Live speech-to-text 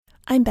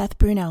I'm Beth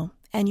Bruno,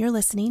 and you're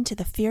listening to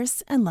the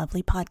Fierce and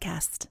Lovely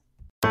podcast.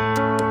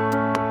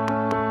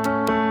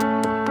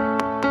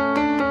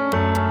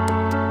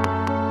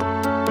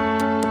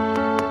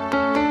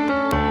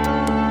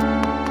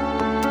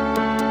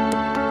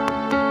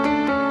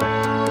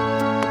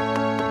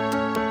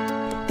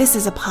 This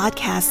is a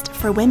podcast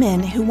for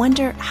women who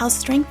wonder how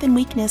strength and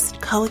weakness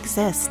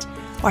coexist,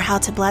 or how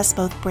to bless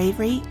both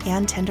bravery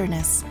and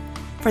tenderness.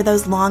 For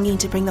those longing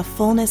to bring the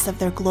fullness of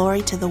their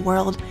glory to the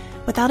world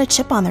without a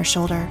chip on their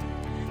shoulder.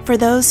 For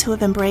those who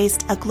have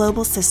embraced a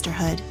global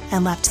sisterhood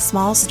and left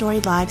small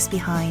storied lives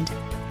behind,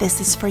 this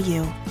is for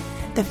you.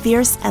 The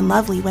fierce and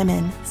lovely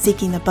women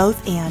seeking the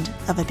both and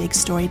of a big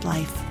storied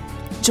life.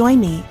 Join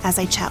me as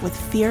I chat with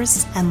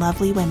fierce and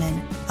lovely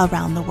women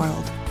around the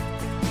world.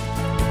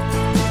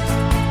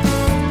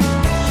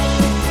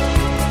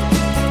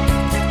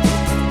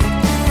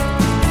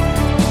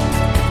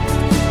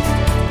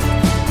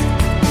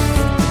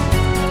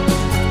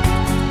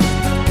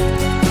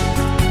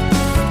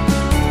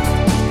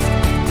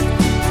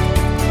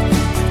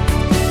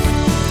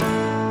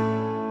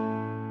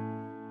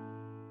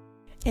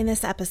 In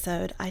this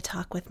episode, I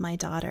talk with my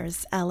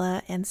daughters,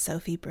 Ella and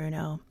Sophie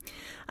Bruno.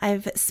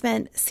 I've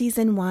spent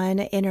season 1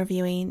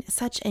 interviewing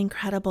such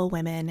incredible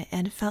women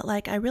and felt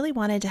like I really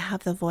wanted to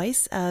have the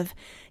voice of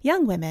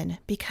young women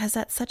because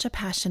that's such a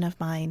passion of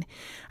mine.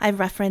 I've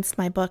referenced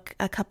my book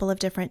a couple of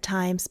different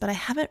times, but I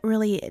haven't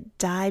really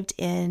dived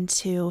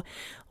into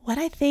what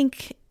I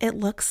think it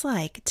looks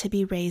like to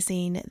be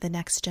raising the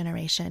next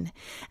generation.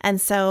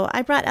 And so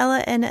I brought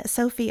Ella and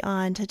Sophie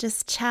on to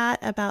just chat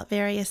about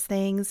various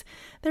things.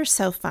 They're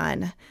so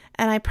fun,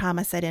 and I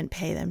promise I didn't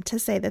pay them to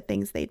say the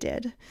things they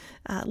did.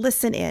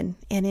 Listen in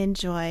and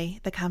enjoy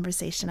the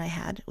conversation I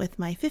had with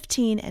my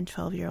 15 and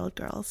 12-year-old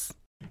girls.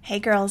 Hey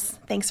girls,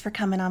 thanks for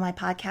coming on my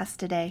podcast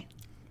today.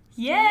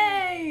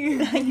 Yay!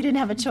 You didn't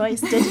have a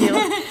choice, did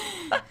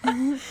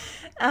you?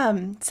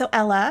 So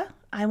Ella,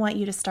 I want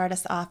you to start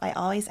us off. I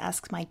always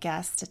ask my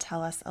guests to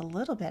tell us a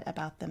little bit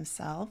about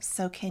themselves.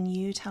 So can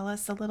you tell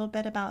us a little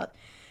bit about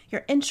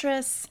your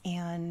interests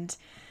and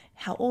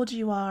how old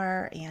you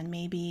are and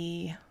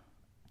maybe,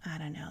 I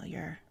don't know,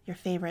 your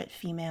favorite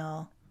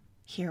female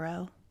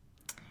hero?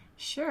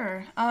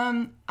 Sure.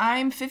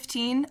 I'm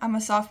 15. I'm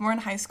a sophomore in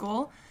high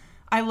school.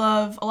 I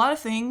love a lot of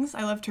things.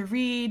 I love to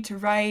read, to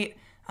write,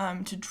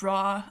 to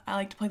draw. I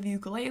like to play the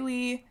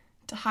ukulele,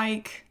 to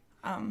hike.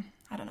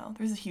 I don't know.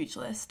 There's a huge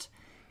list.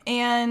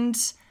 And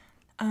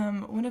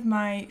one of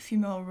my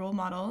female role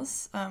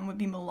models would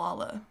be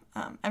Malala.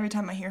 Every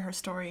time I hear her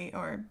story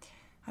or,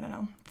 I don't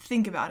know,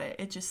 think about it,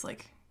 it just,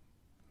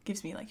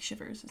 gives me,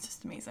 shivers. It's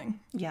just amazing.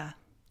 Yeah.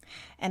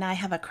 And I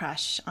have a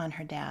crush on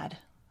her dad.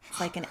 It's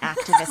like an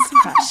activist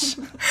crush.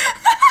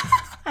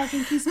 I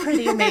think he's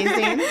pretty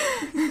amazing.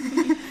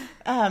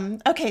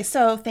 Okay,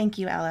 so thank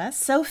you, Ella.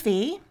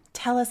 Sophie,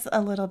 tell us a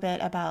little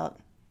bit about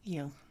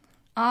you.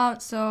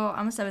 So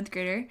I'm a 7th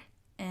grader,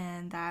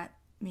 and that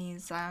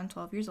means I'm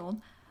 12 years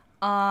old.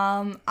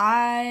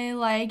 I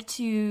like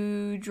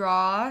to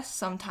draw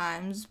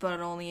sometimes,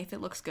 but only if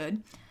it looks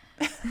good.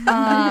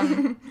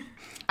 I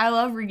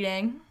love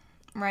reading.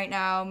 Right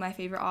now, my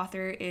favorite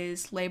author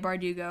is Leigh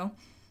Bardugo.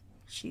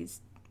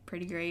 She's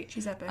pretty great.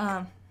 She's epic.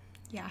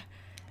 Yeah.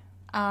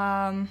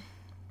 I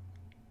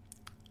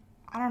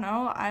don't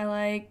know. I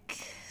like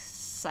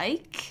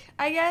psych,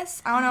 I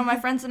guess. I don't know.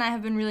 My friends and I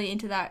have been really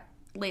into that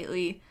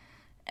lately.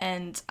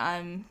 And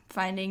I'm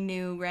finding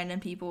new random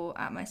people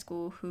at my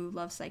school who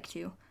love psych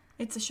too.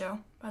 It's a show,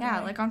 by the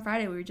way. Like on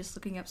Friday we were just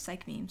looking up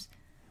psych memes.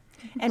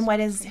 And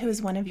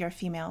who's one of your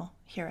female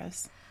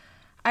heroes?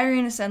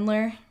 Irina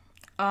Sendler.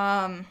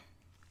 I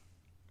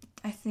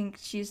think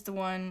she's the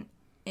one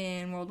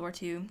in World War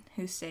II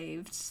who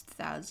saved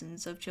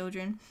thousands of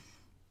children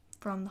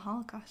from the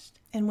Holocaust.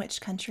 And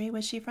which country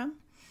was she from?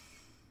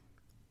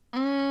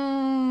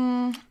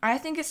 I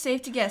think it's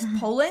safe to guess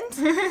Poland.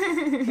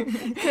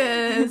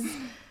 Because,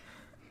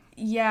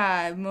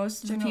 yeah,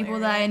 most of the people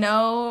that I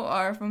know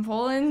are from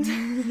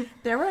Poland.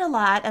 There were a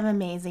lot of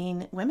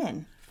amazing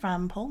women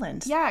from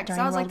Poland. Yeah, because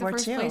that was World the War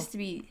first II. place to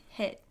be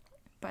hit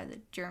by the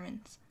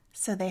Germans.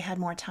 So they had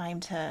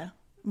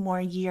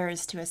more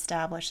years to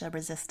establish a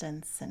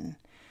resistance and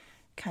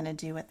kind of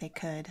do what they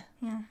could.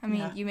 Yeah, I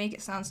mean, you make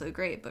it sound so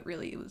great, but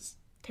really it was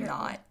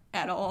not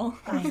at all.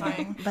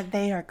 But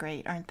they are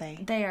great, aren't they?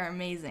 They are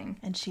amazing.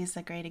 And she's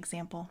a great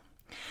example.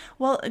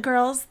 Well,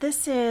 girls,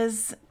 this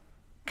is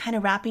kind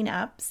of wrapping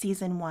up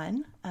season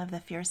 1 of the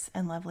Fierce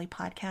and Lovely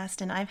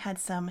podcast. And I've had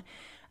some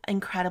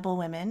incredible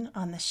women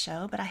on the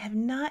show, but I have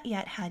not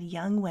yet had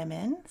young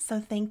women.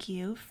 So thank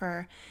you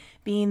for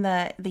being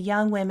the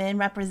young women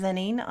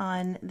representing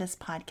on this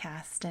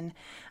podcast. And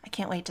I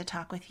can't wait to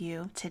talk with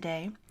you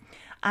today.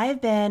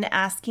 I've been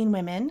asking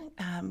women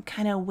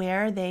kind of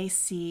where they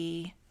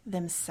see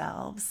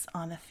themselves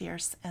on the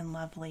Fierce and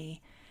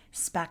Lovely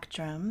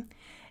spectrum,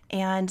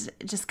 and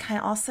just kind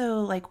of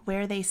also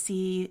where they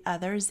see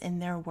others in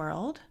their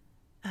world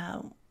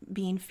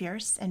being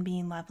fierce and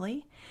being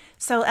lovely.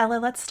 So Ella,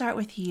 let's start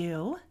with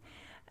you.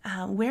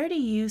 Where do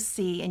you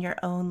see in your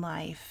own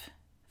life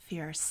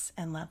fierce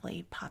and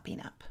lovely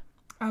popping up?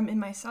 In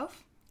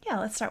myself? Yeah,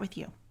 let's start with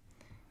you.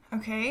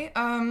 Okay.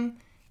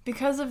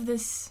 Because of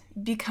this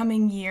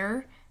becoming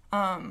year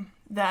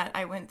that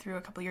I went through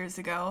a couple years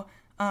ago,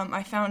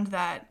 I found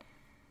that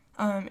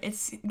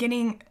it's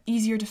getting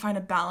easier to find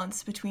a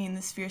balance between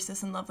this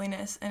fierceness and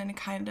loveliness and a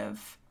kind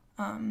of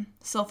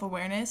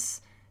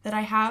self-awareness that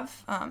I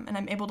have and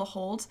I'm able to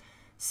hold.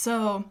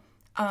 So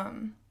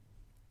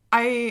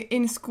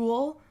in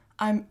school,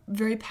 I'm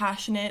very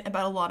passionate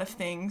about a lot of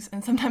things,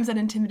 and sometimes that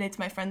intimidates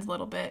my friends a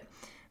little bit.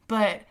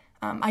 But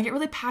I get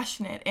really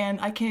passionate, and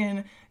I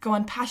can go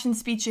on passion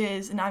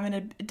speeches, and I'm in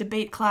a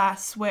debate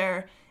class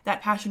where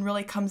that passion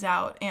really comes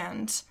out,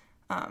 and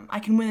I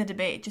can win a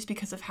debate just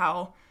because of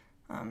how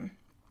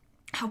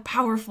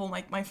powerful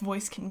my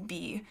voice can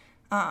be.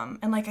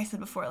 And like I said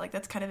before, like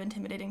that's kind of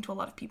intimidating to a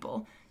lot of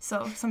people.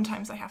 So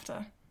sometimes I have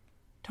to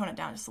tone it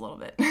down just a little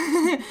bit.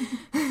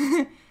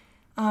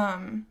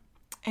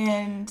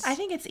 And I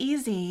think it's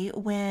easy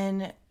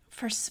when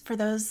for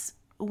those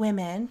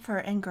women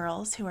and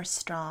girls who are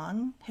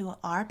strong, who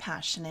are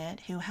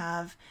passionate, who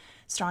have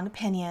strong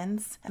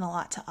opinions and a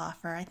lot to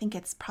offer. I think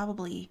it's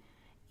probably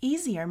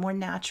easier, more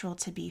natural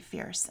to be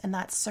fierce. And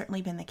that's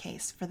certainly been the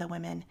case for the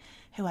women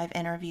who I've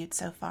interviewed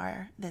so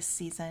far this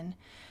season.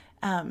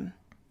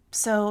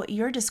 So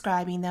you're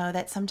describing, though,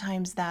 that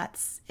sometimes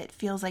it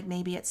feels like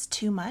maybe it's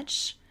too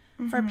much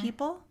for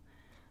people?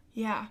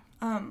 Yeah.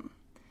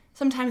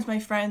 Sometimes my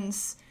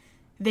friends,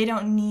 they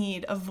don't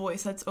need a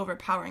voice that's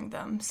overpowering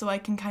them. So I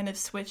can kind of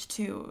switch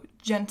to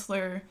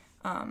gentler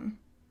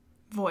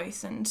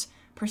voice and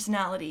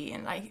personality,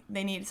 and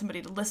they need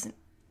somebody to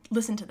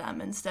listen to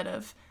them instead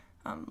of,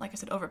 like I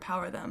said,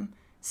 overpower them.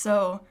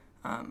 So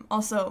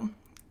also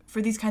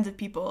for these kinds of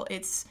people,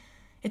 it's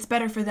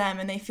better for them,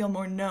 and they feel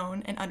more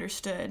known and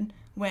understood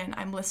when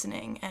I'm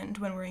listening and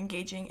when we're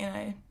engaging in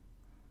a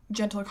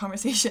gentler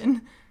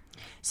conversation.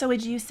 So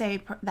would you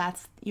say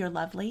that's your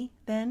lovely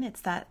then?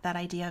 It's that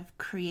idea of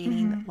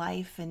creating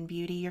life and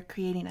beauty. You're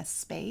creating a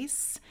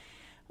space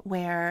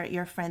where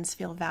your friends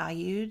feel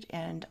valued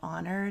and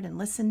honored and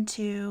listened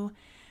to,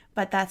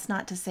 but that's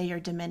not to say you're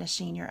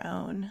diminishing your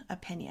own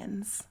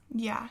opinions.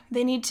 Yeah,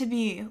 they need to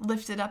be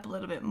lifted up a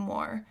little bit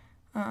more.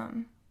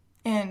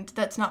 And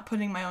that's not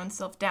putting my own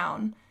self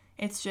down.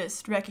 It's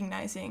just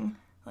recognizing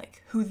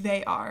like who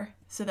they are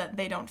so that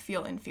they don't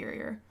feel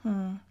inferior.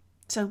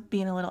 So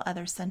being a little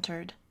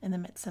other-centered in the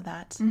midst of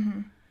that.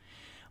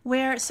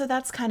 Mm-hmm. So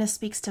that's kind of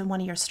speaks to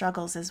one of your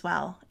struggles as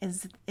well,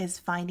 is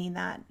finding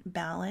that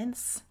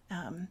balance.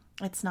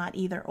 It's not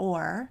either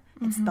or,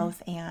 it's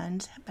both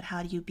and, but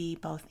how do you be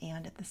both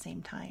and at the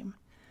same time?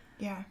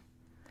 Yeah.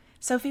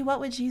 Sophie, what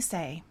would you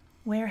say?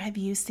 Where have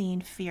you seen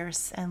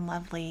fierce and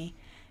lovely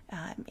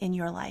in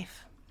your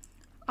life?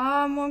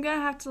 Well, I'm going to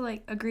have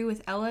to agree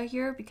with Ella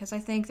here, because I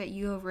think that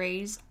you have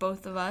raised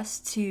both of us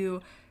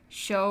to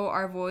show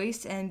our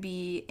voice and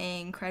be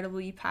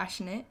incredibly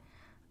passionate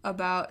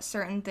about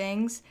certain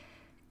things.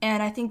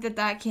 And I think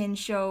that can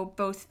show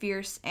both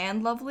fierce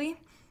and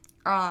lovely.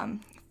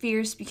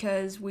 Fierce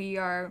because we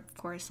are, of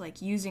course,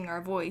 using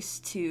our voice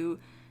to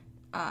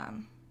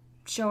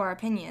show our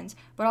opinions,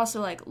 but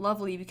also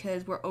lovely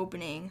because we're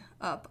opening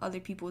up other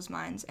people's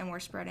minds and we're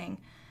spreading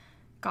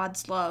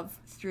God's love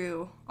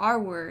through our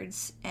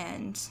words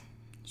and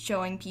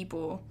showing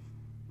people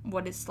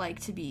what it's like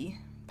to be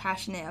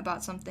passionate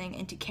about something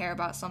and to care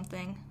about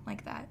something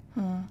like that.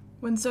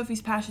 When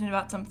Sophie's passionate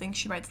about something,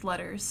 she writes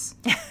letters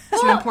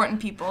to important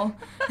people.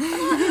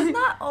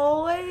 Not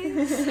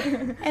always.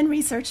 And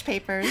research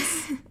papers.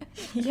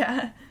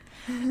 Yeah.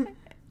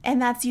 And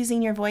that's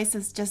using your voice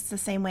as just the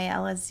same way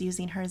Ella's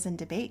using hers in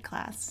debate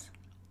class.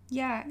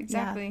 Yeah,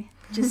 exactly.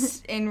 Yeah.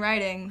 Just in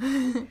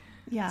writing.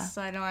 Yeah.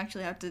 So I don't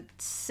actually have to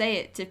say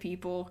it to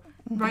people.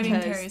 Writing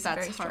carries a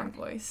very strong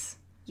voice.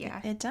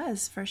 Yeah. It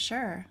does, for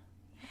sure.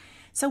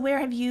 So where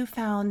have you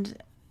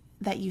found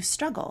that you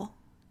struggle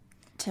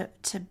to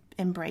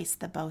embrace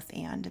the both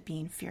and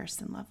being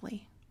fierce and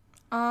lovely?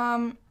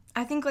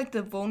 I think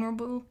the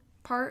vulnerable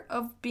part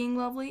of being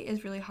lovely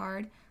is really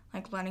hard.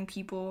 Letting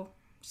people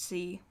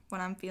see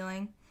what I'm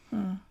feeling.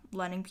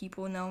 Letting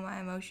people know my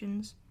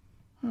emotions.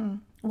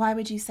 Why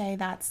would you say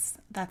that's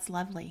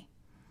lovely?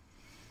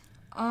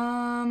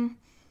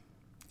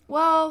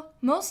 Well,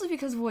 mostly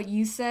because of what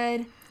you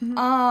said.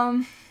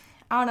 I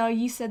don't know,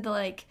 you said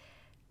that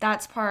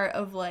that's part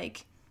of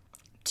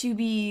to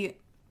be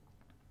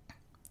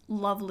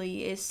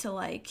lovely is to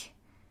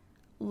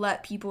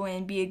let people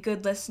in, be a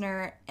good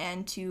listener,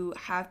 and to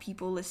have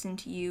people listen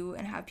to you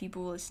and have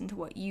people listen to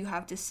what you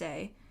have to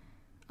say.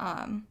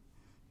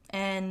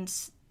 And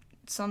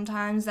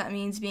sometimes that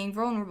means being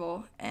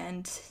vulnerable,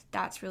 and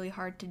that's really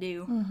hard to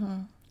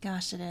do.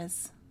 Gosh, it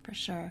is, for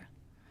sure.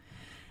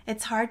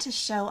 It's hard to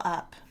show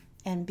up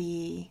and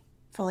be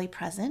fully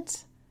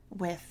present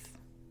with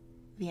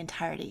the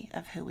entirety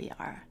of who we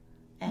are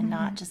and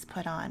not just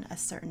put on a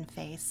certain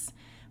face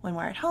when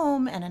we're at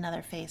home and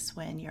another face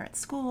when you're at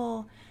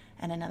school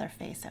and another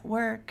face at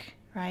work,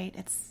 right?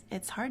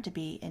 It's hard to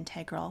be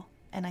integral,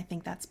 and I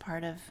think that's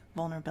part of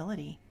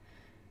vulnerability.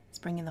 It's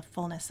bringing the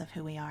fullness of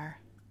who we are.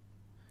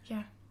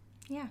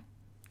 Yeah,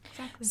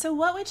 exactly. So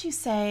what would you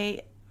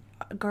say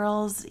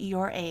girls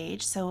your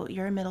age, so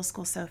you're in middle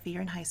school, Sophie,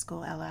 you're in high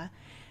school, Ella,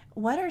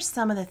 what are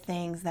some of the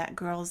things that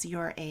girls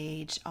your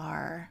age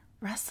are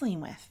wrestling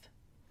with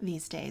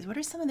these days? What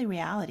are some of the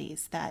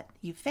realities that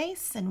you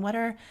face, and what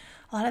are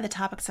a lot of the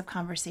topics of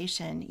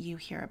conversation you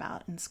hear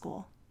about in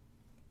school?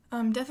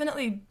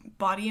 Definitely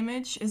body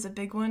image is a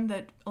big one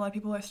that a lot of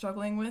people are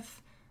struggling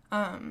with.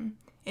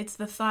 It's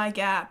the thigh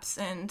gaps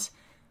and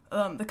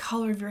the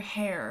color of your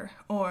hair,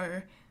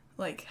 or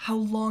like how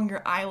long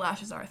your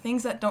eyelashes are.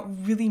 Things that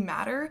don't really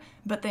matter,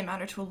 but they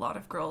matter to a lot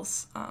of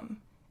girls,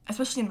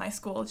 especially in my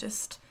school.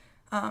 Just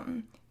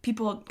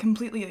people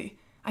completely,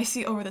 I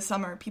see over the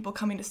summer, people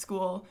coming to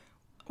school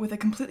with a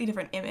completely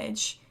different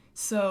image.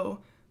 So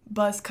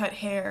buzz cut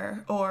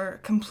hair or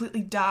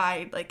completely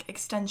dyed like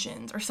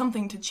extensions or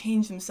something to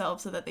change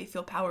themselves so that they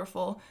feel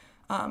powerful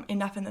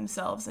enough in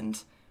themselves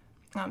and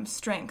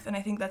strength. And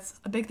I think that's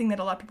a big thing that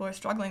a lot of people are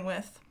struggling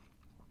with.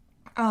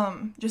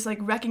 Just like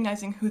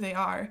recognizing who they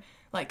are,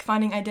 like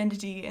finding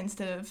identity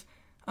instead of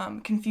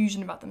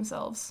confusion about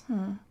themselves.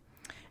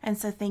 And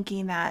so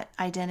thinking that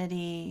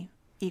identity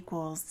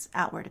equals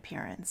outward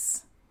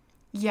appearance.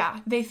 Yeah,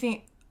 they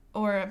think,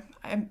 or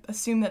I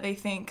assume that they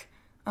think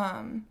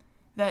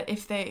that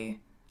if they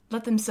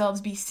let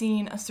themselves be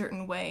seen a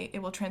certain way,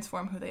 it will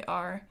transform who they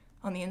are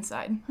on the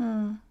inside.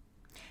 Do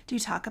you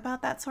talk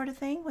about that sort of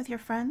thing with your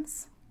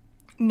friends?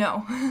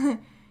 No,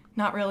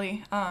 not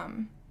really.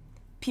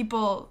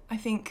 People, I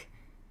think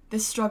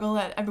this struggle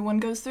that everyone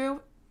goes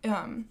through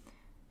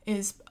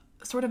is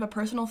sort of a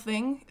personal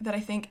thing that I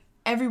think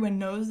everyone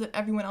knows that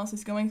everyone else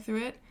is going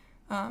through it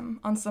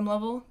on some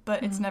level,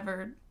 but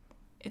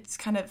it's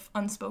kind of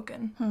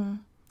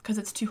unspoken because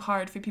it's too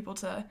hard for people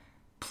to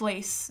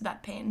place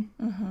that pain.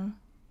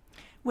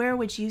 Where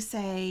would you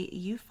say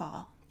you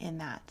fall in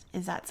that?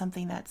 Is that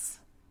something that's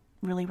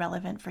really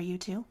relevant for you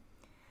too?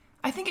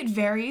 I think it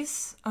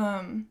varies.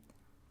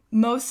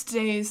 Most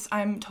days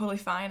I'm totally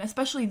fine,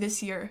 especially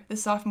this year,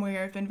 this sophomore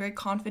year. I've been very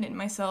confident in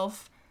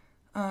myself.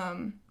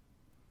 I've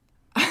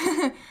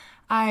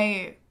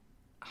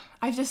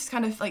just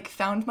kind of like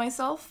found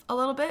myself a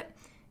little bit,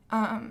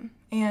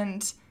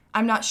 and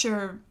I'm not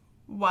sure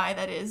why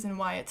that is and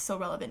why it's so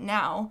relevant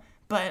now,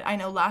 but I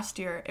know last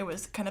year it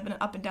was kind of an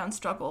up and down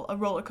struggle, a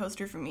roller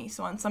coaster for me.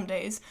 So on some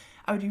days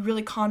I would be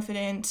really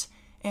confident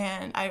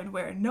and I would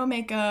wear no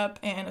makeup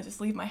and I'd just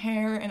leave my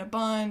hair in a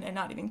bun and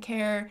not even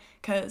care,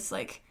 because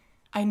like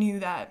I knew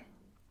that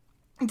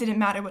it didn't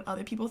matter what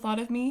other people thought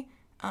of me,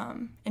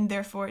 and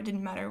therefore it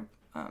didn't matter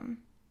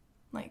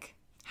like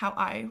how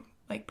I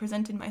like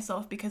presented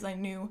myself, because I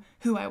knew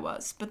who I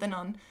was. But then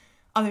on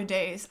other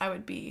days I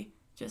would be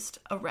just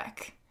a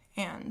wreck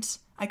and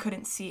I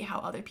couldn't see how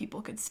other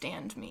people could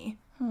stand me,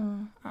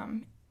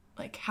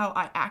 like how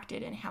I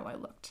acted and how I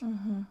looked.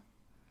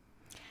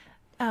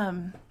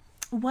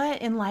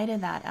 What, in light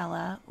of that,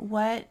 Ella,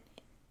 what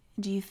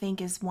do you think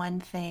is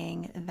one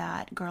thing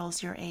that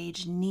girls your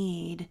age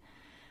need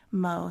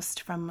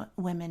most from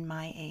women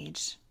my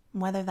age?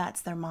 Whether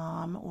that's their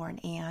mom or an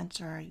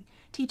aunt or a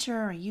teacher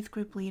or a youth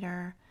group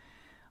leader,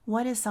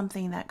 what is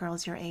something that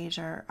girls your age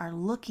are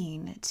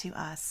looking to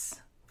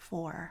us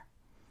for?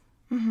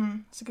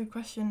 That's a good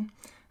question.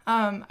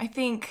 I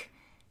think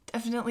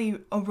definitely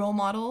a role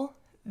model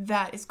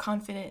that is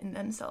confident in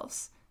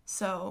themselves.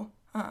 So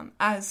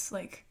as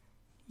like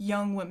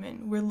young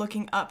women, we're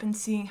looking up and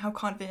seeing how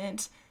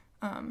confident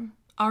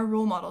our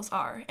role models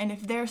are. And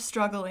if they're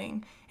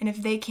struggling and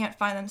if they can't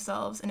find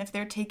themselves and if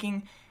they're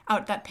taking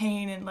out that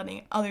pain and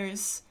letting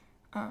others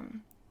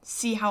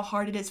see how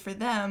hard it is for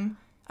them,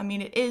 I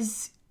mean, it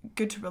is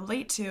good to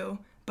relate to,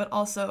 but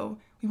also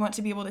we want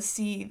to be able to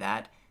see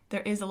that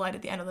there is a light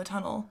at the end of the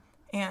tunnel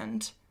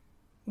and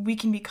we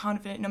can be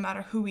confident no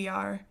matter who we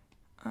are.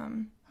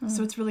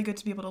 So it's really good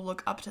to be able to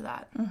look up to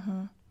that.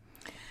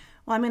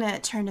 Well, I'm going to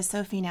turn to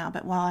Sophie now,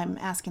 but while I'm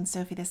asking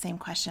Sophie the same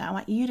question, I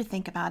want you to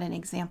think about an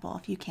example,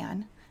 if you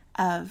can,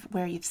 of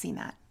where you've seen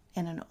that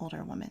in an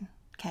older woman,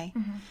 okay?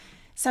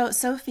 So,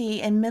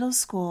 Sophie, in middle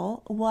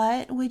school,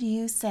 what would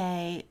you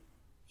say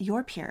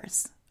your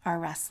peers are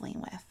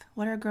wrestling with?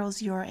 What are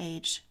girls your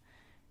age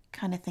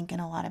kind of thinking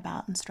a lot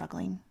about and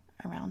struggling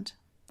around?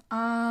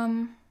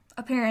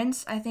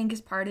 Appearance, I think,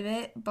 is part of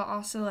it, but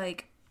also,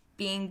 like,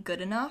 being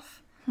good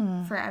enough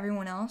for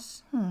everyone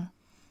else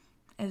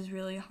is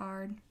really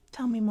hard.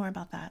 Tell me more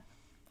about that.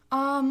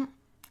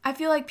 I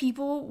feel like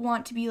people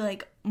want to be,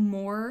 like,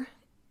 more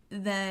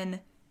than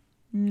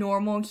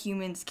normal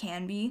humans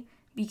can be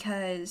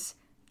because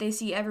they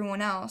see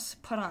everyone else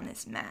put on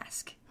this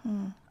mask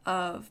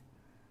of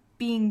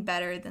being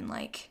better than,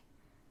 like,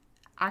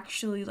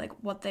 actually,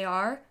 like, what they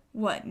are,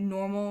 what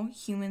normal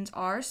humans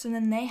are, so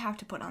then they have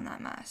to put on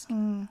that mask.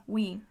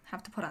 We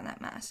have to put on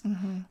that mask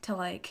to,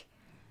 like,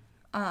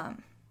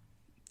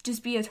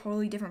 just be a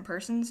totally different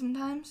person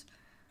sometimes.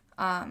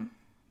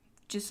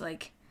 Just,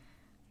 like,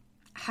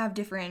 have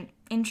different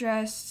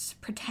interests,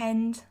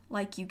 pretend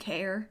like you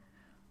care.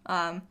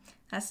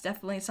 That's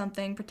definitely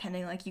something,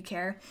 pretending like you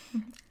care.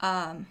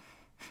 Or,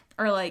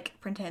 like,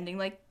 pretending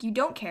like you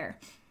don't care.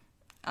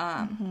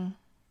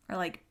 or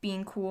like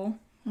being cool.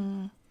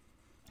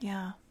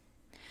 Yeah.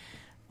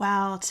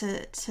 Wow,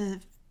 to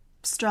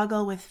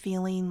struggle with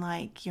feeling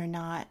like you're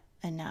not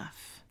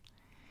enough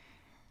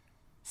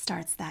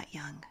starts that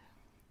young.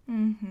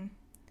 I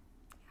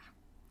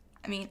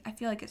mean, I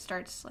feel like it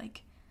starts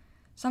like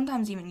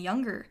sometimes even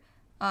younger,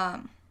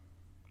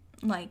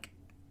 like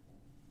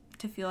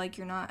to feel like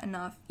you're not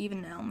enough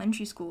even in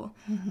elementary school.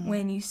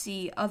 When you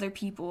see other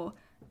people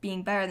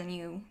being better than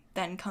you,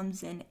 then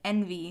comes in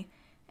envy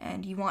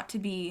and you want to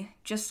be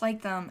just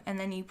like them, and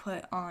then you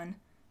put on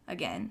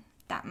again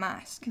that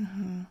mask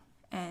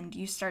and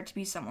you start to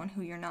be someone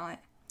who you're not.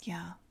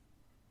 Yeah.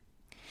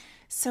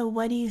 So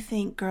what do you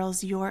think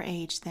girls your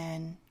age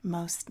then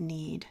most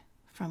need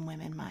from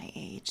women my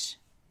age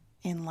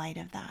in light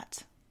of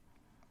that?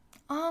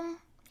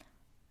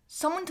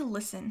 Someone to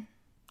listen.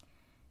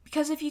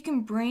 Because if you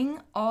can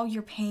bring all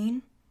your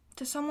pain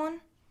to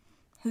someone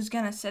who's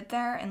gonna sit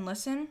there and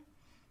listen,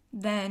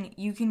 then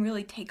you can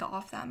really take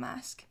off that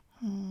mask.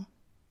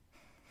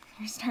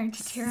 You're starting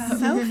to tear up.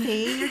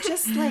 Sophie, you're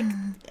just like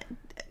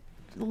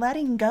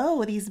letting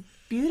go of these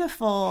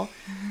beautiful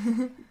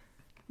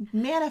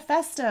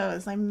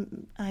manifestos.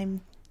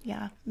 I'm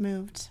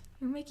moved.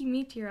 You're making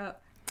me tear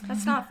up.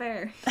 That's not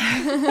fair.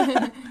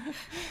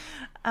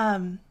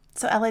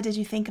 So Ella, did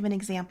you think of an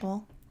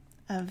example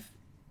of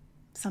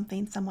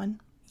someone?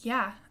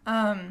 Yeah.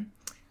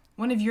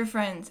 One of your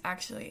friends,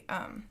 actually,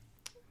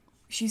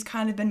 she's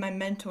kind of been my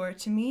mentor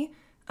to me.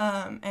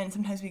 And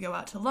sometimes we go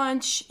out to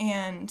lunch,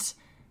 and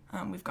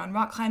we've gone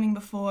rock climbing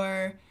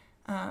before.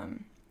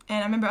 And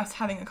I remember us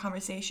having a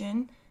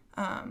conversation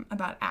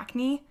about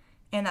acne,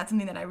 and that's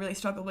something that I really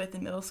struggled with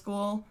in middle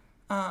school.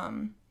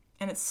 And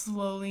it's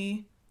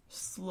slowly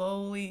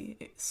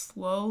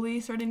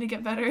starting to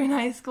get better in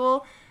high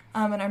school.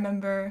 And I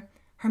remember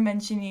her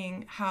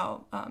mentioning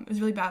how it was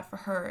really bad for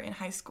her in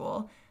high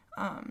school,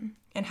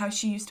 and how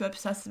she used to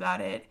obsess about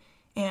it,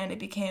 and it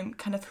became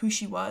kind of who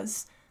she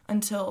was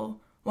until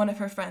one of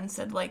her friends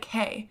said, like,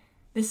 hey,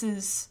 this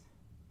is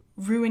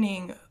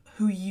ruining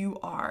who you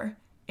are.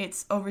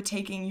 It's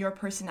overtaking your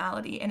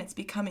personality, and it's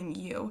becoming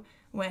you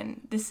when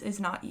this is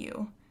not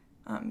you.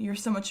 You're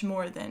so much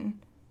more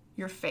than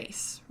your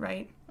face,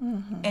 right?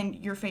 And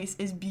your face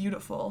is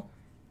beautiful.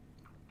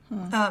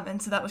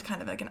 And so that was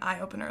kind of like an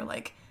eye-opener,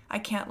 like, I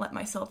can't let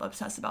myself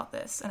obsess about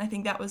this. And I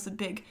think that was a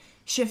big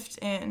shift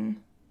in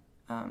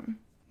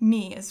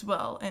me as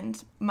well,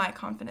 and my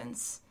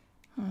confidence.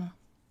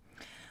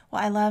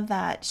 Well, I love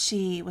that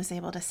she was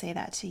able to say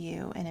that to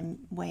you in a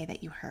way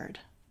that you heard.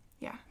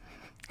 Yeah.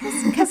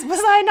 Because was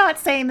I not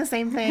saying the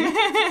same thing?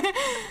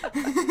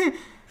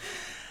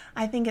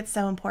 I think it's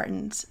so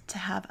important to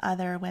have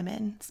other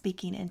women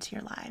speaking into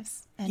your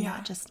lives and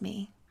not just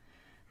me.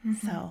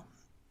 So,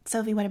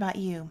 Sophie, what about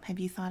you? Have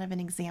you thought of an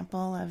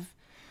example of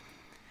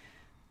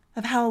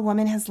how a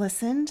woman has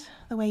listened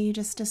the way you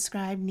just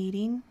described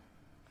needing?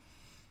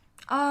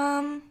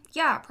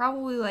 Yeah,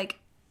 probably like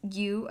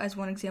you as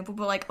one example,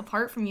 but like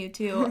apart from you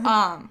too,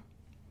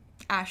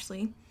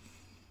 Ashley,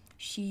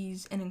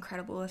 she's an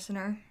incredible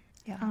listener.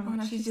 Yeah.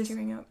 She's just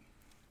tearing up.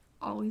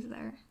 Always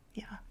there.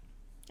 Yeah.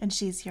 And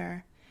she's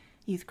your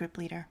youth group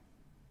leader.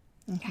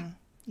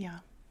 Yeah.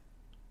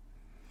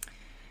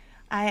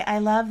 I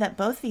love that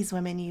both these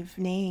women you've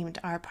named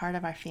are part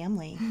of our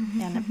family.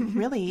 And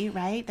really,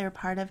 right, they're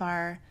part of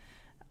our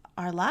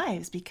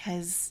lives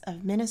because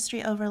of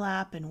ministry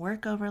overlap and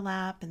work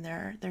overlap, and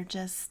they're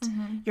just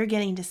you're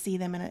getting to see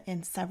them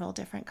in several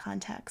different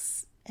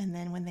contexts. And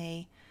then when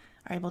they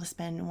are able to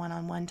spend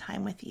one-on-one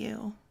time with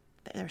you,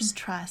 there's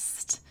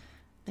trust,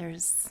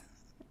 there's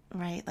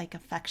like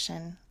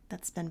affection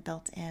that's been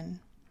built in.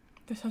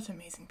 They're such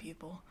amazing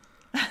people.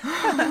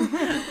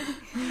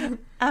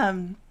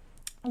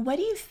 What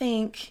do you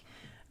think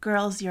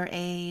girls your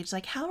age,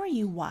 like, how are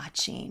you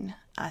watching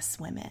us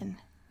women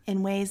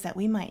in ways that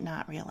we might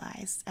not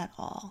realize at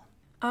all?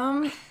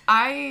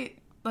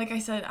 Like I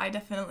said, I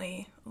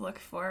definitely look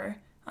for,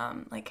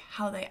 like,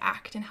 how they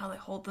act and how they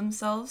hold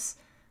themselves.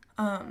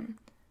 I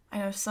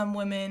know some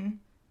women,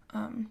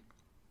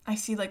 I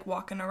see, like,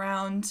 walking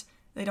around,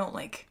 they don't,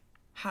 like,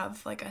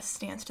 have, like, a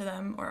stance to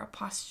them or a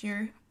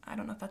posture. I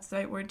don't know if that's the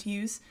right word to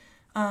use.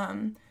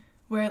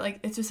 Where, like,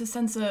 it's just a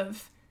sense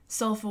of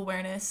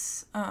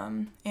self-awareness,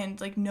 and,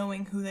 like,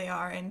 knowing who they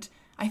are. And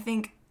I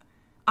think,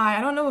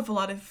 I don't know if a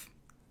lot of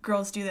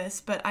girls do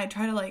this, but I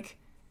try to, like,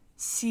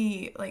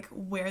 see, like,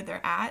 where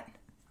they're at,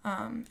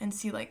 and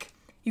see, like,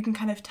 you can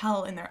kind of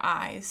tell in their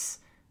eyes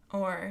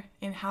or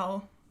in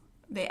how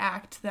they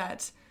act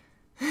that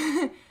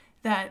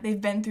that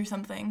they've been through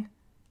something,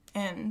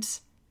 and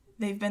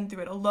they've been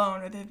through it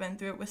alone, or they've been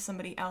through it with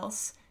somebody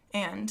else,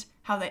 and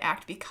how they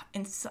act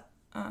in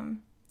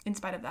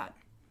spite of that.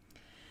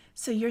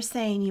 So you're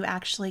saying you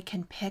actually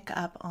can pick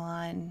up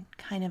on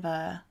kind of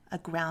a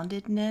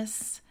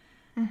groundedness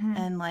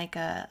and like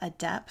a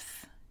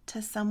depth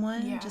to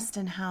someone, just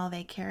in how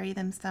they carry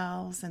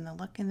themselves and the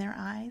look in their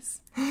eyes.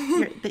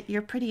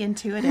 You're pretty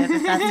intuitive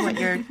if that's what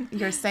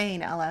you're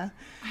saying, Ella.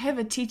 I have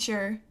a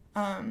teacher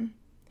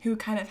who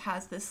kind of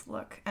has this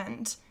look,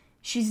 and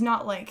she's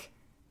not like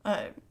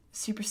a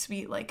super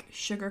sweet, like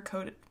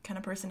sugar-coated kind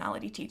of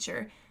personality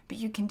teacher, but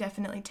you can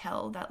definitely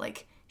tell that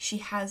like she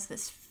has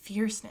this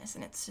fierceness,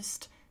 and it's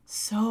just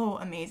so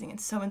amazing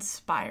and so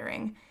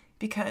inspiring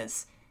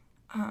because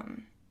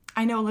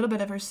I know a little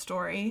bit of her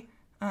story,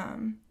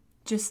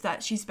 just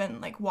that she's been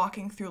like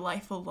walking through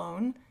life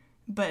alone,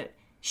 but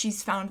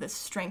she's found this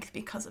strength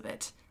because of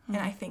it. And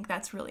I think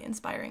that's really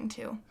inspiring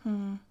too.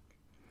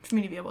 For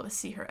me to be able to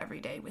see her every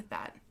day with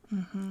that.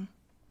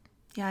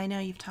 Yeah, I know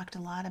you've talked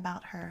a lot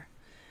about her.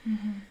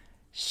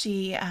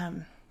 She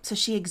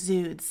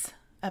exudes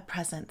a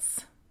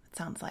presence, it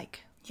sounds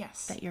like.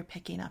 Yes. That you're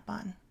picking up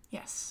on.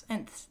 Yes,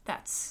 and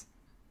that's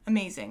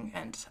amazing,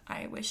 and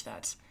I wish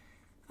that,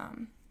 I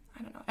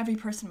don't know, every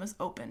person was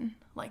open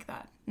like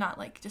that. Not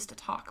like just to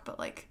talk, but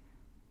like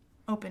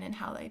open in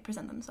how they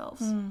present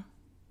themselves.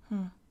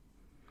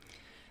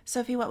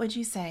 Sophie, what would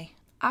you say?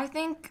 I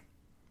think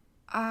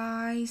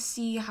I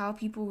see how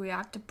people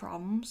react to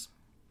problems.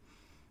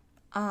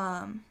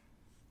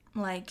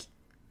 Like,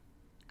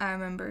 I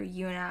remember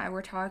you and I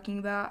were talking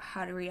about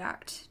how to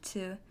react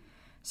to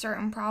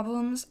certain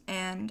problems,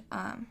 and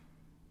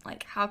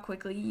like how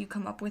quickly you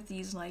come up with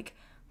these like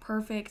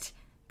perfect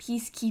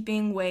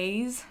peacekeeping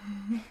ways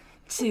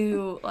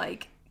to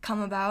like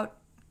come about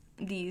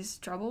these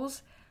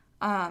troubles.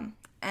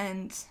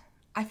 And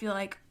I feel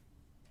like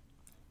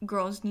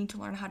girls need to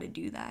learn how to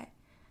do that,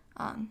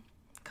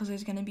 because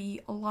there's going to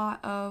be a lot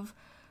of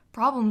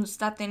problems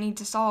that they need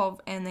to solve,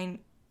 and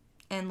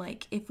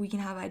like if we can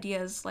have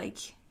ideas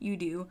like you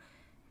do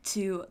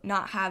to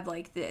not have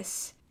like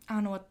this, I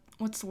don't know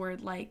what's the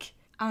word, like,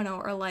 I don't know,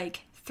 or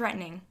like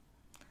threatening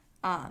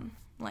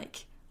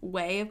like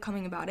way of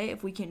coming about it,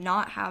 if we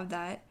cannot have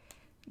that,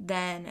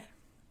 then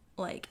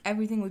like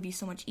everything would be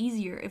so much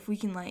easier if we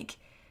can like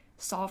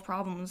solve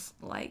problems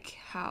like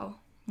how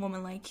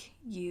women like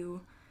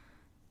you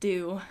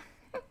do.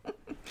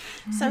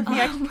 Sophie,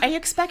 are you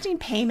expecting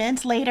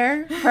payment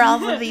later for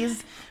all of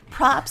these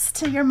props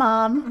to your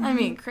mom? I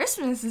mean,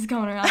 Christmas is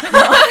going around.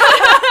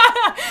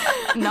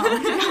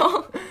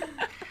 No.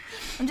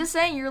 I'm just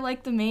saying you're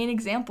like the main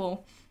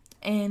example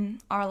in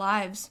our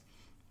lives.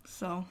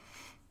 So.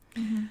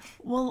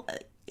 Well,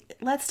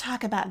 let's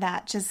talk about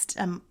that just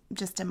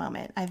a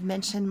moment. I've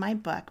mentioned my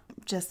book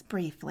just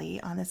briefly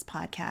on this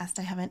podcast.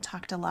 I haven't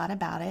talked a lot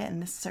about it,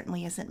 and this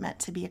certainly isn't meant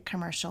to be a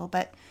commercial,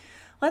 but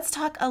let's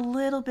talk a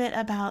little bit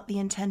about the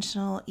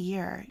intentional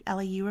year.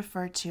 Ellie, you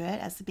referred to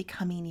it as the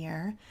becoming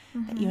year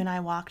that you and I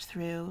walked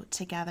through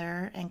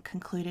together and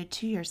concluded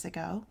 2 years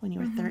ago when you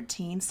were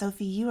 13.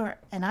 Sophie, you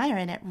and I are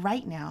in it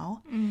right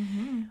now.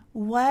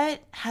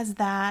 What has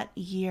that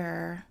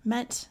year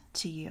meant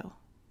to you?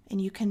 And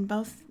you can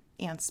both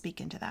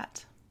speak into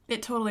that.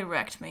 It totally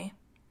wrecked me.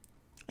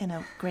 In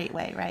a great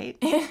way,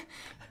 right?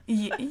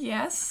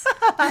 Yes.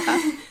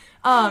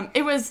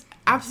 It was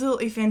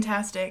absolutely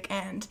fantastic,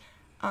 and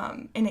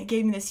it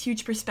gave me this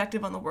huge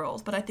perspective on the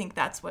world, but I think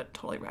that's what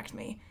totally wrecked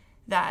me,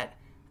 that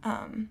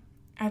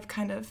I've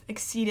kind of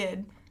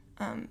exceeded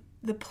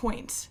the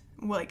point,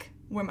 like,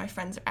 where my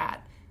friends are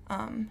at.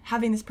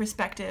 Having this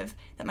perspective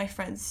that my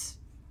friends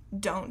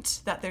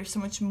don't, that there's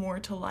so much more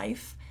to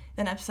life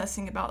than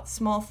obsessing about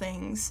small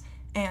things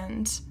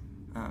and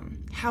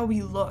how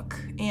we look,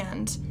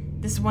 and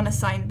this one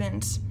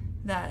assignment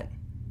that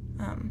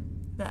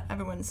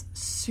everyone's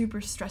super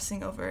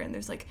stressing over, and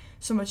there's like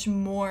so much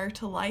more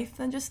to life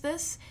than just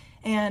this.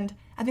 And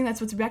I think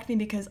that's what's wrecked me,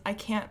 because I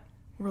can't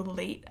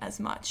relate as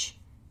much.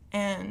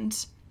 And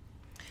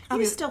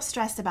you still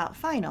stress about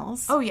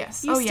finals. Oh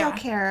yes. You still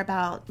care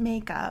about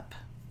makeup,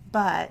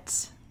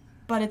 but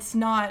it's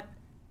not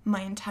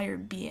my entire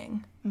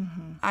being.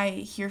 I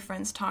hear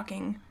friends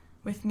talking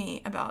with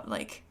me about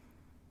like,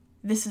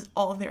 this is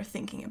all they're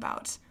thinking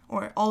about,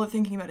 or all they're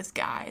thinking about is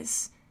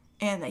guys,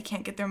 and they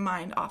can't get their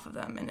mind off of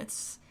them, and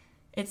it's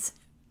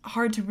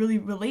hard to really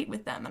relate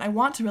with them, and I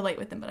want to relate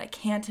with them, but I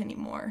can't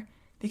anymore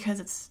because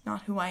it's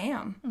not who I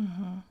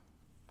am.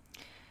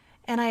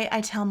 And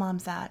I tell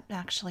moms that,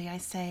 actually. I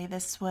say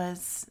this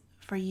was,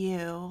 for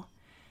you,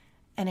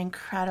 an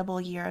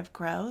incredible year of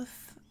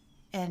growth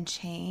and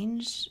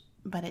change,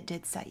 but it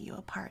did set you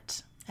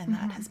apart, and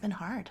that has been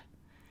hard.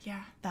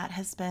 Yeah. That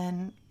has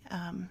been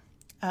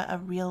a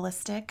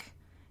realistic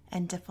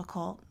and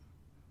difficult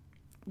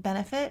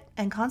benefit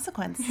and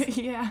consequence.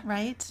 Yeah.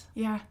 Right?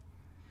 Yeah.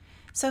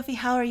 Sophie,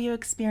 how are you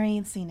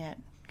experiencing it?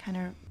 Kind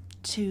of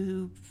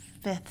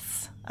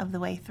 2/5 of the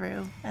way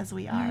through, as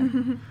we are.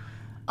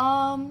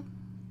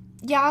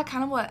 Yeah,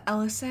 kind of what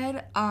Ella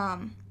said.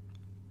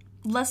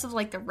 Less of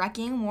like the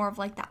wrecking, more of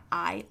like the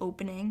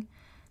eye-opening.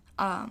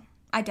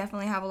 I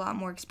definitely have a lot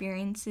more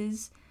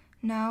experiences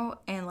now,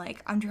 and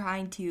like I'm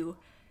trying to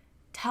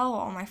tell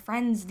all my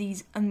friends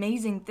these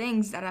amazing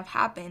things that have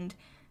happened,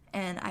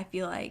 and I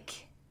feel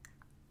like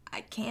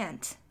I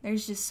can't.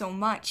 There's just so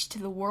much to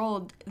the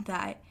world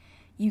that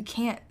you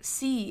can't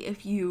see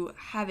if you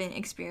haven't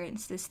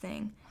experienced this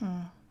thing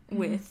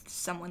with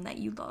someone that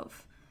you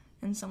love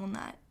and someone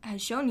that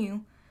has shown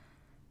you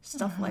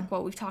stuff like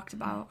what we've talked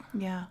about.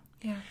 Yeah.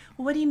 Yeah.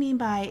 What do you mean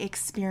by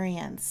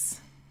experience?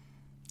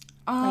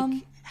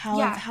 How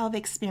Yeah. have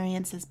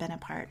experiences been a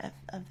part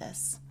of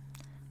this?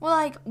 Well,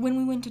 like when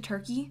we went to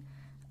Turkey,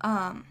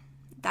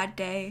 that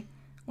day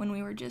when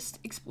we were just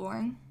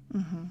exploring,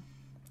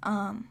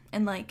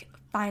 and like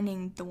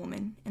finding the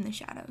woman in the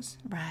shadows.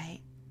 Right.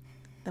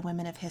 The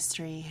women of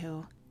history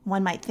who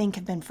one might think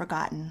have been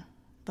forgotten,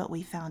 but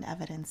we found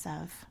evidence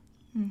of.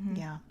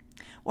 Yeah.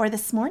 Or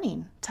this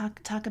morning,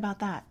 talk about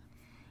that.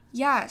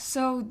 Yeah,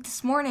 so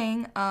this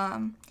morning,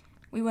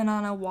 we went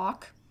on a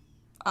walk,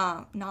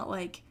 not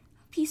like a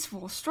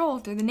peaceful stroll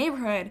through the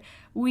neighborhood.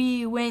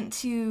 We went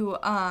to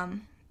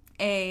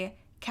a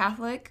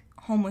Catholic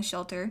homeless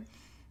shelter,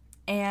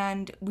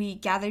 and we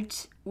gathered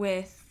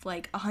with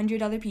like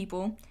 100 other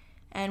people,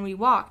 and we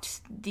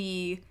walked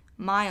the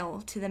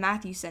mile to the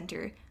Matthews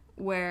Center,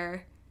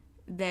 where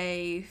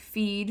they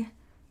feed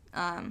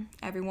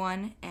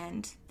everyone,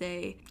 and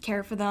they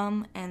care for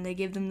them, and they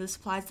give them the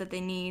supplies that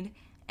they need.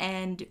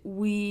 And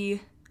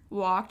we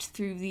walked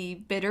through the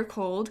bitter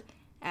cold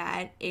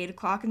at 8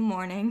 o'clock in the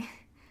morning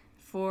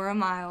for a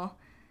mile,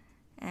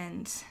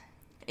 and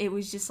it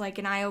was just like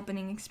an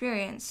eye-opening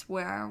experience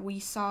where we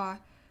saw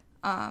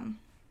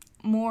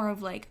more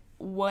of like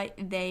what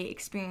they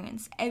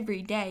experience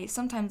every day,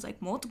 sometimes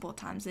like multiple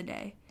times a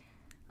day.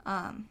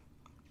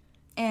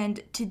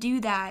 And to do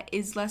that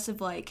is less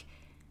of like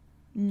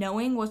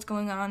knowing what's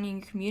going on in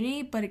your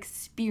community, but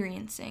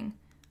experiencing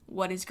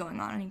what is going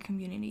on in your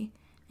community.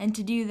 And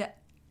to do that,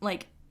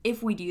 like,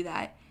 if we do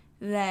that,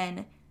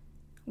 then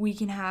we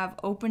can have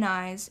open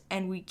eyes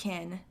and we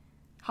can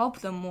help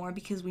them more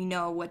because we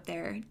know what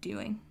they're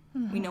doing.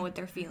 We know what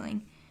they're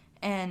feeling.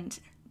 And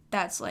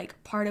that's,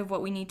 like, part of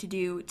what we need to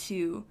do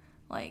to,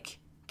 like,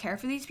 care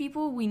for these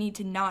people. We need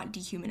to not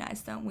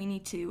dehumanize them. We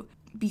need to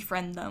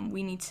befriend them.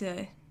 We need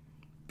to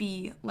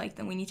be like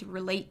them. We need to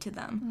relate to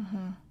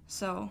them.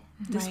 So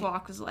this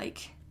walk was,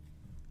 like,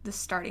 the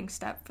starting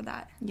step for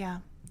that. Yeah.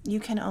 You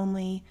can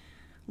only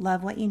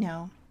love what you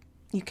know.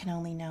 You can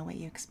only know what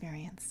you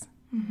experience.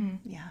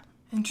 Yeah.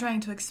 And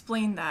trying to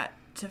explain that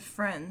to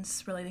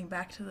friends, relating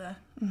back to the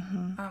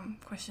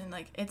question,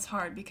 like, it's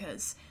hard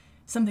because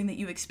something that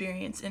you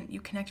experience and you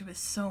connect with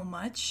so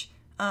much,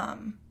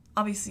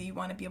 obviously you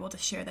want to be able to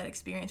share that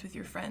experience with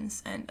your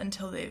friends, and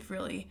until they've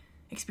really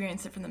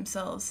experienced it for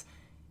themselves,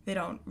 they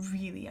don't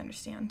really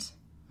understand.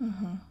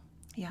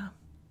 Yeah.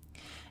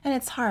 And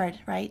it's hard,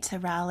 right, to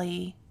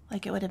rally.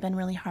 Like, it would have been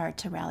really hard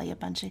to rally a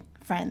bunch of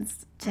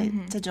friends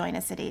to join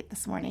us at 8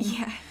 this morning.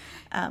 Yeah.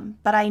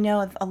 But I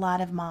know of a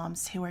lot of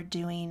moms who are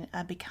doing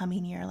a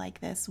Becoming Year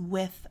like this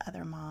with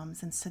other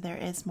moms. And so there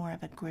is more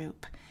of a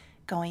group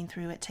going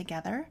through it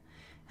together,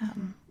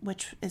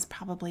 which is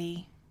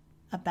probably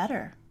a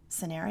better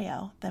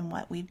scenario than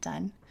what we've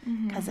done,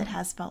 because it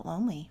has felt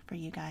lonely for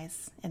you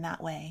guys in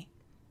that way,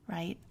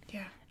 right?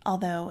 Yeah.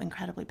 Although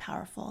incredibly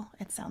powerful,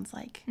 it sounds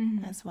like,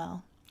 as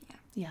well.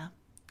 Yeah.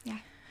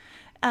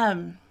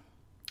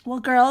 Well,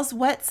 girls,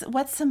 what's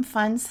some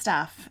fun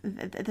stuff?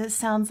 This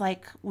sounds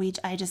like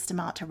I just am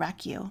out to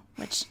wreck you,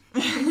 which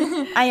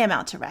I am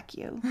out to wreck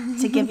you,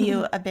 to give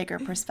you a bigger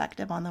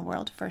perspective on the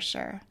world for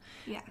sure.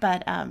 Yeah.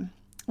 But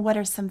what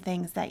are some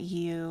things that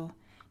you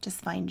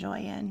just find joy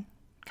in?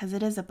 Because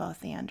it is a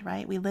both and,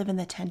 right? We live in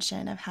the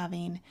tension of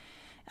having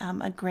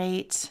a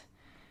great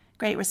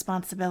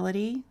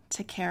responsibility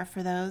to care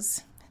for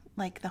those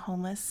like the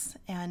homeless,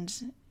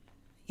 and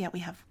yet we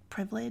have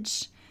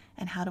privilege.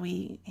 And how do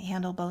we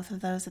handle both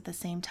of those at the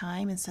same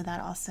time? And so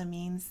that also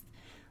means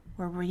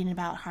we're reading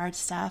about hard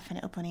stuff and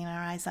opening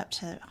our eyes up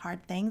to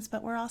hard things,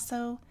 but we're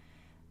also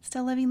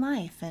still living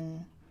life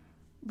and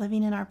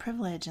living in our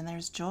privilege, and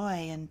there's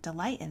joy and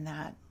delight in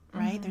that,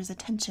 right? There's a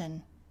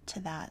tension to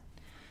that.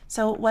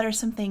 So what are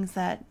some things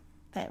that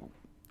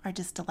are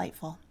just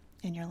delightful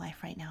in your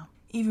life right now?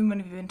 Even when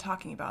we've been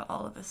talking about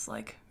all of this,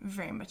 like,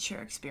 very mature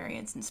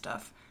experience and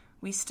stuff,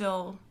 we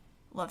still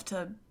love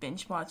to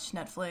binge watch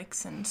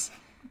Netflix, and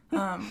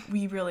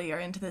we really are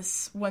into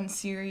this one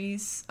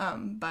series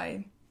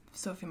by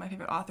Sophie, my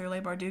favorite author,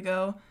 Leigh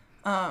Bardugo,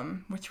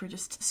 which we're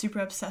just super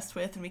obsessed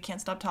with, and we can't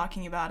stop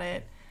talking about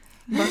it.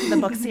 The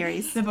book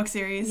series. The book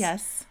series.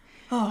 Yes.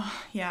 Oh,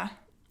 yeah.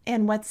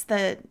 And what's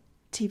the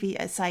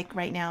TV psych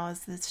right now?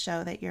 Is this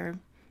show that you're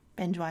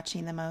binge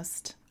watching the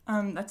most?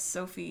 That's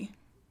Sophie,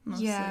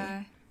 mostly.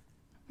 Yeah.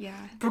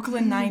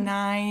 Brooklyn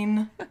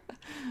Nine-Nine,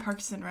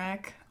 Parks and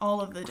Rec, all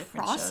of the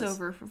different shows.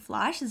 Crossover for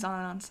Flash is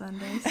on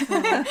Sundays.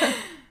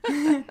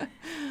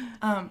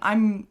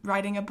 I'm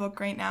writing a book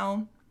right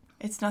now.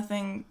 It's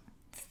nothing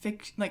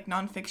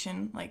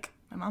nonfiction like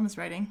my mom is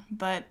writing,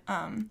 but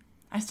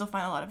I still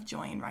find a lot of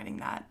joy in writing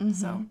that.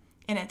 So,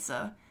 and it's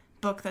a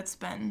book that's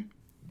been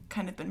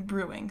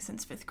brewing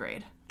since 5th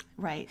grade.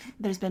 Right.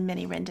 There's been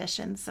many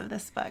renditions of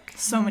this book.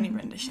 So many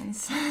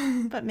renditions.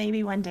 But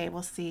maybe one day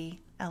we'll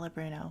see Ella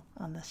Bruno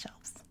on the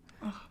shelves.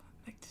 Oh,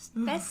 like just,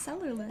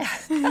 Bestseller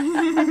list.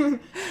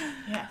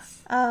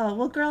 Yes. Oh,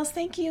 well, girls,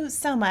 thank you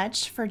so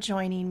much for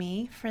joining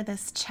me for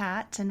this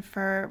chat and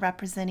for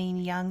representing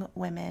young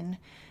women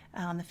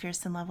on the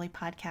Fierce and Lovely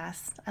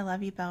podcast. I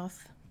love you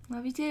both.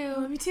 Love you too.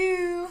 Love you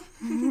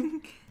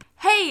too.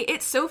 Hey,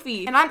 it's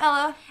Sophie. And I'm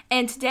Ella.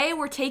 And today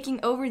we're taking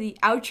over the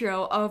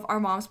outro of our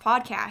mom's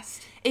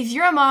podcast. If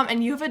you're a mom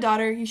and you have a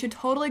daughter, you should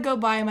totally go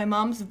buy my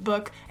mom's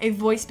book, A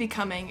Voice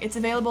Becoming. It's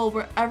available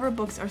wherever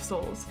books are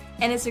sold.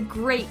 And it's a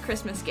great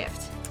Christmas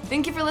gift.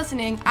 Thank you for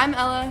listening. I'm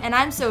Ella. And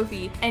I'm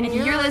Sophie. And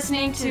you're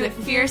listening to the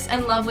Fierce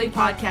and Lovely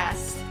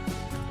podcast.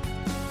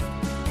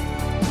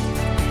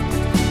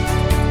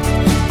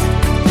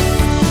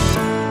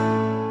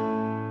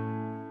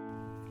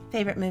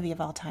 Favorite movie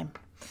of all time?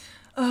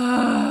 Ooh,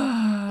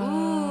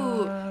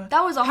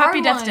 that was a hard Happy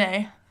one. Death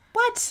Day.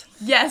 What?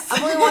 Yes.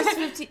 I've only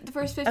watched the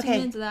first 15 Okay,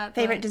 minutes of that.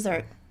 favorite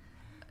dessert?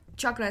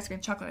 Chocolate ice cream.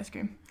 Chocolate ice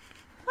cream.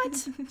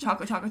 What?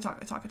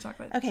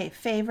 Chocolate. Okay,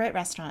 favorite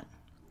restaurant?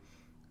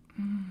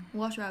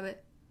 Wash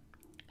Rabbit.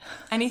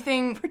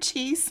 Anything For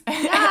cheese?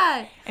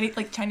 Yeah. Any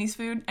like Chinese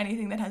food,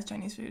 anything that has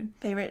Chinese food.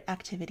 Favorite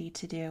activity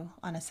to do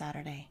on a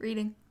Saturday?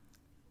 Reading.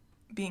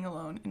 Being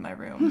alone in my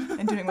room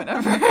and doing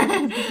whatever.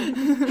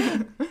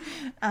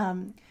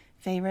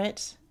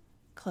 Favorite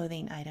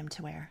clothing item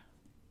to wear?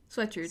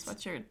 Sweatshirts.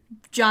 Sweatshirt.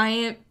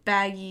 Giant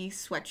baggy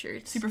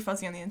sweatshirts. Super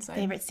fuzzy on the inside.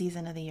 Favorite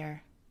season of the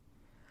year?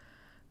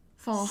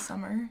 Fall.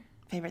 Summer.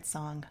 Favorite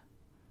song?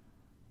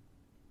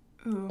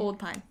 Ooh. Old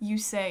Pine. You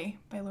Say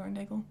by Lauren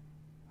Daigle.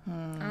 I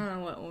don't know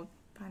what Old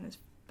Pine is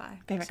by.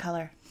 Favorite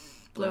color?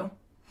 Blue.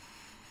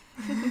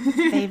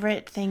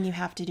 Favorite thing you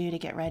have to do to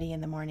get ready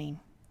in the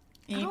morning?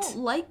 I Eat. don't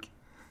like...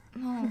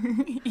 No.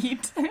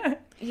 Eat.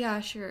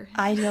 Yeah, sure.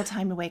 Ideal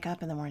time to wake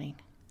up in the morning?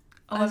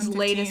 As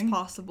late as 11:15.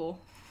 possible.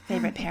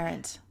 Favorite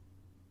parent?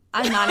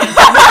 I'm not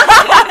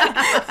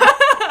answering.